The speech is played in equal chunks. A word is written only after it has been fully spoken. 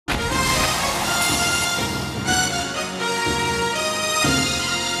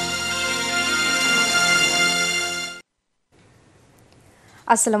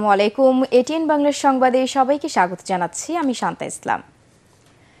আসসালামু আলাইকুম। এটিএন বাংলার সংবাদে সবাইকে স্বাগত জানাচ্ছি। আমি শান্তা ইসলাম।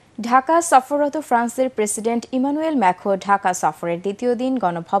 ঢাকা সফররত ফ্রান্সের প্রেসিডেন্ট ইমানুয়েল ম্যাক্রো ঢাকা সফরের দ্বিতীয় দিন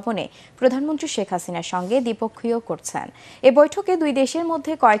গণভবনে প্রধানমন্ত্রী শেখ হাসিনার সঙ্গে দ্বিপক্ষীয় করছেন। এ বৈঠকে দুই দেশের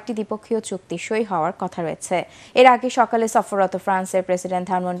মধ্যে কয়েকটি দ্বিপক্ষীয় চুক্তি সই হওয়ার কথা রয়েছে। এর আগে সকালে সফররত ফ্রান্সের প্রেসিডেন্ট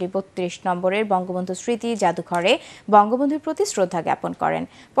ধানমন্ডি ৩২ নম্বরের বঙ্গবন্ধু স্মৃতি জাদুঘরে বঙ্গবন্ধুর প্রতি শ্রদ্ধা জ্ঞাপন করেন।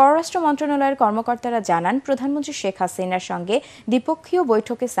 পররাষ্ট্র মন্ত্রণালয়ের কর্মকর্তারা জানান, প্রধানমন্ত্রী শেখ হাসিনার সঙ্গে দ্বিপক্ষীয়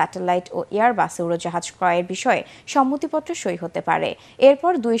বৈঠকে স্যাটেলাইট ও এয়ারবাসে উড়োজাহাজ ক্রয়ের বিষয়ে সম্মতিপত্র সই হতে পারে।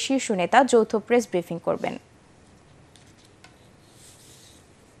 এরপর দুই শীর্ষ নেতা যৌথ প্রেস ব্রিফিং করবেন।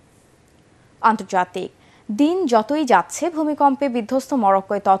 আন্তর্জাতিক দিন যতই যাচ্ছে, ভূমিকম্পে বিধ্বস্ত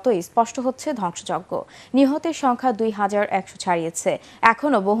মরক্কোয় ততই স্পষ্ট হচ্ছে ধ্বংসযজ্ঞ। নিহতের সংখ্যা ২,১০০ ছাড়িয়েছে।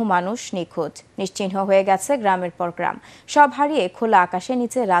 এখনও বহু মানুষ নিখোঁজ, নিশ্চিহ্ন হয়ে গেছে গ্রামের পর গ্রাম। সব হারিয়ে খোলা আকাশের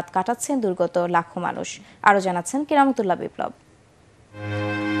নিচে রাত কাটাচ্ছেন দুর্গত লাখো মানুষ। আরও জানাচ্ছেন কিরামতুল্লাহ বিপ্লব।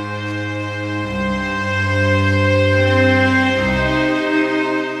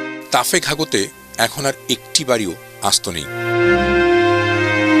 তাফে ঘাগতে এখন আর একটি বাড়িও আস্ত নেই।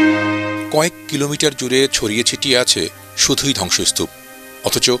 কয়েক কিলোমিটার জুড়ে ছড়িয়ে ছিটিয়ে আছে শুধুই ধ্বংসস্তূপ।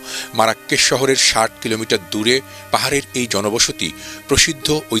 অথচ মারাক্কেশ শহরের ৬০ কিলোমিটার দূরে পাহাড়ের এই জনবসতি প্রসিদ্ধ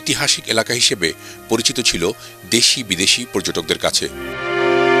ঐতিহাসিক এলাকা হিসেবে পরিচিত ছিল দেশি বিদেশি পর্যটকদের কাছে।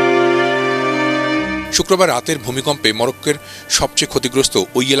 শুক্রবার রাতের ভূমিকম্পে মরক্কোর সবচেয়ে ক্ষতিগ্রস্ত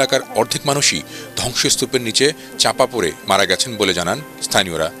ওই এলাকার অর্ধেক মানুষই ধ্বংসস্তূপের নিচে চাপা পড়ে মারা গেছেন বলে জানান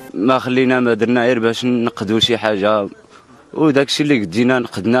স্থানীয়রা। وداكشي اللي قدينا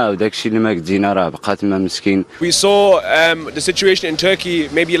نقدناه وداكشي اللي ما قدينا راه بقات ما مسكين. We saw the situation in Turkey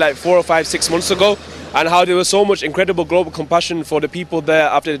maybe like 4 or 5, 6 months ago, and how there was so much incredible global compassion for the people there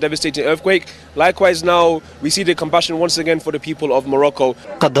after the devastating earthquake. Likewise now we see the compassion once again for the people of Morocco.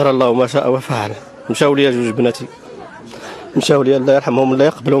 قدر الله ما شاء وفعل. مشاو لي جوج بناتي، مشاو لي الله يرحمهم الله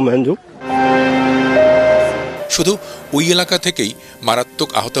يقبلهم عنده. শুধু ওই এলাকা থেকেই মারাত্মক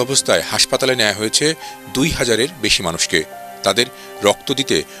আহত অবস্থায় হাসপাতালে নেওয়া হয়েছে ২,০০০-এর বেশি মানুষকে। তাদের রক্ত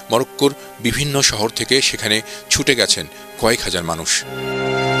দিতে মরক্কোর বিভিন্ন শহর থেকে সেখানে ছুটে গেছেন কয়েক হাজার মানুষ।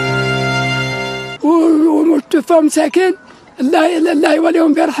 الله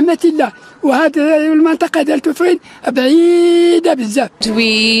يوليهم برحمة الله وهذه المنطقة ديال تفرين بعيدة بزاف.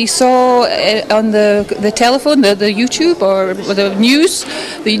 We saw on the telephone, the YouTube or the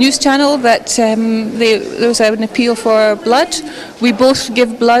news channel that there was an appeal for blood. We both give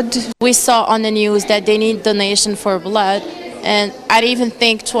blood. We saw on the news that they need donation for blood, and I didn't even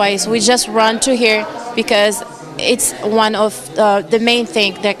think twice. We just run to here because it's one of the main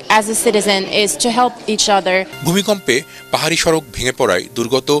thing that as a citizen is to help each other. ভূমিকম্পে পাহাড়ি সড়ক ভেঙে পড়ায়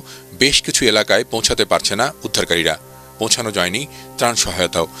দুর্গত বেশ কিছু এলাকায় পৌঁছাতে পারছে না উদ্ধারকারীরা। পৌঁছানো যায়নি ত্রাণ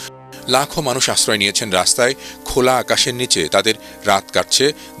সহায়তাও। লাখো মানুষ আশ্রয় নিয়েছেন রাস্তায়। খোলা আকাশের নিচে তাদের রাত কাটছে।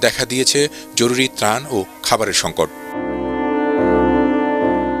 দেখা দিয়েছে জরুরি ত্রাণ ও খাবারের সংকট।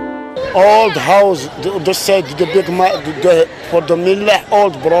 All the house, the side, the big for the millah,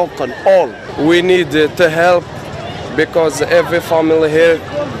 all broken, all. We need to help because every family here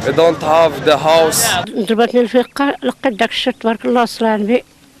don't have the house. ضربتني الفقة لقيت داك الشيء تبارك الله صلان بي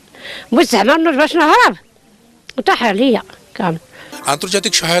وزعما باش نهرب وطاح عليا كامل.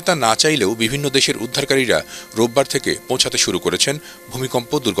 আন্তর্জাতিক সহায়তা না চাইলেও বিভিন্ন দেশের উদ্ধারকারীরা রোববার থেকে পৌঁছাতে শুরু করেছেন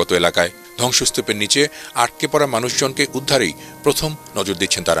ভূমিকম্প দুর্গত এলাকায়। ধ্বংসস্তূপের নিচে আটকে পড়া মানুষজনকে উদ্ধারেই প্রথম নজর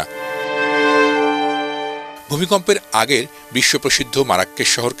দিচ্ছেন তারা। ভূমিকম্পের আগের বিশ্বপ্রসিদ্ধ মারাক্কেশ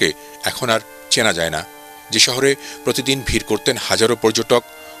শহরকে এখন আর চেনা যায় না। যে শহরে প্রতিদিন ভিড় করতেন হাজারো পর্যটক,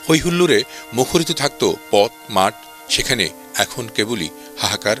 হৈহুল্লোড়ে মুখরিত থাকত পথ মাঠ, সেখানে এখন কেবলই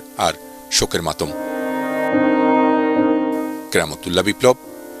হাহাকার আর শোকের মাতম। কিরামতুল্লাহ বিপ্লব,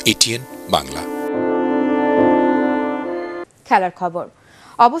 এটিএন বাংলা। খেলার খবর।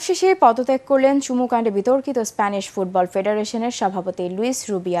 অবশেষে পদত্যাগ করলেন চুমুকাণ্ডে বিতর্কিত স্প্যানিশ ফুটবল ফেডারেশনের সভাপতি লুইস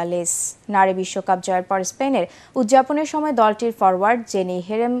রুবিয়ালেস। নারী বিশ্বকাপ জয়ের পর স্পেনের উদযাপনের সময় দলটির ফরওয়ার্ড জেনি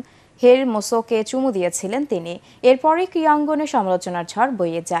হেরমোসোকে চুমু দিয়েছিলেন তিনি। এরপরে ক্রীড়াঙ্গনে সমালোচনার ঝড়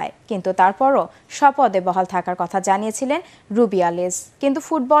বইয়ে যায়, কিন্তু তারপরও স্বপদে বহাল থাকার কথা জানিয়েছিলেন রুবিয়ালেস। কিন্তু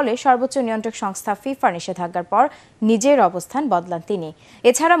ফুটবলে সর্বোচ্চ নিয়ন্ত্রক সংস্থা ফিফার নিষেধাজ্ঞার পর নিজের অবস্থান বদলান তিনি।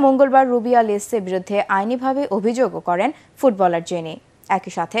 এছাড়া মঙ্গলবার রুবিয়ালেসের বিরুদ্ধে আইনিভাবে অভিযোগও করেন ফুটবলার জেনি।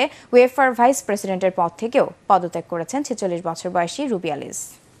 একই সাথে উয়েফার ভাইস প্রেসিডেন্টের পদ থেকেও পদত্যাগ করেছেন ৪৬ বছর বয়সী রুবিয়ালেস।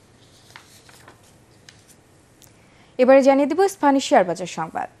 এবারে জানিয়ে দেব স্প্যানিশ শেয়ার বাজার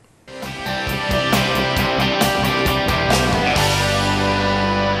সংবাদ।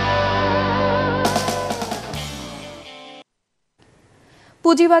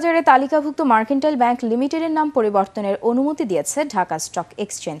 পুঁজিবাজারে তালিকাভুক্ত মার্কেন্টাইল ব্যাংক লিমিটেডের নাম পরিবর্তনের অনুমতি দিয়েছে ঢাকা স্টক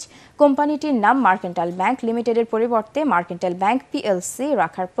এক্সচেঞ্জ। কোম্পানিটির নাম মার্কেন্টাইল ব্যাংক লিমিটেডের পরিবর্তে মার্কেন্টাইল ব্যাংক পিএলসি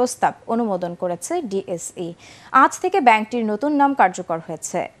রাখার প্রস্তাব অনুমোদন করেছে ডিএসই। আজ থেকে ব্যাংকটির নতুন নাম কার্যকর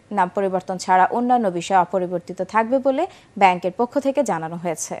হয়েছে। নাম পরিবর্তন ছাড়া অন্যান্য বিষয় অপরিবর্তিত থাকবে বলে ব্যাংকের পক্ষ থেকে জানানো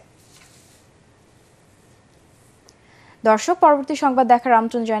হয়েছে। দর্শক, পরবর্তী সংবাদ দেখার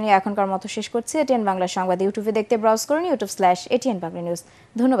আমন্ত্রণ জানিয়ে এখনকার মতো শেষ করছি। এটিএন বাংলা সংবাদ ইউটিউবে দেখতে ব্রাউজ করুন youtube/ATN Bangla News।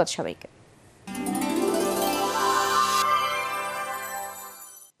 ধন্যবাদ সবাইকে।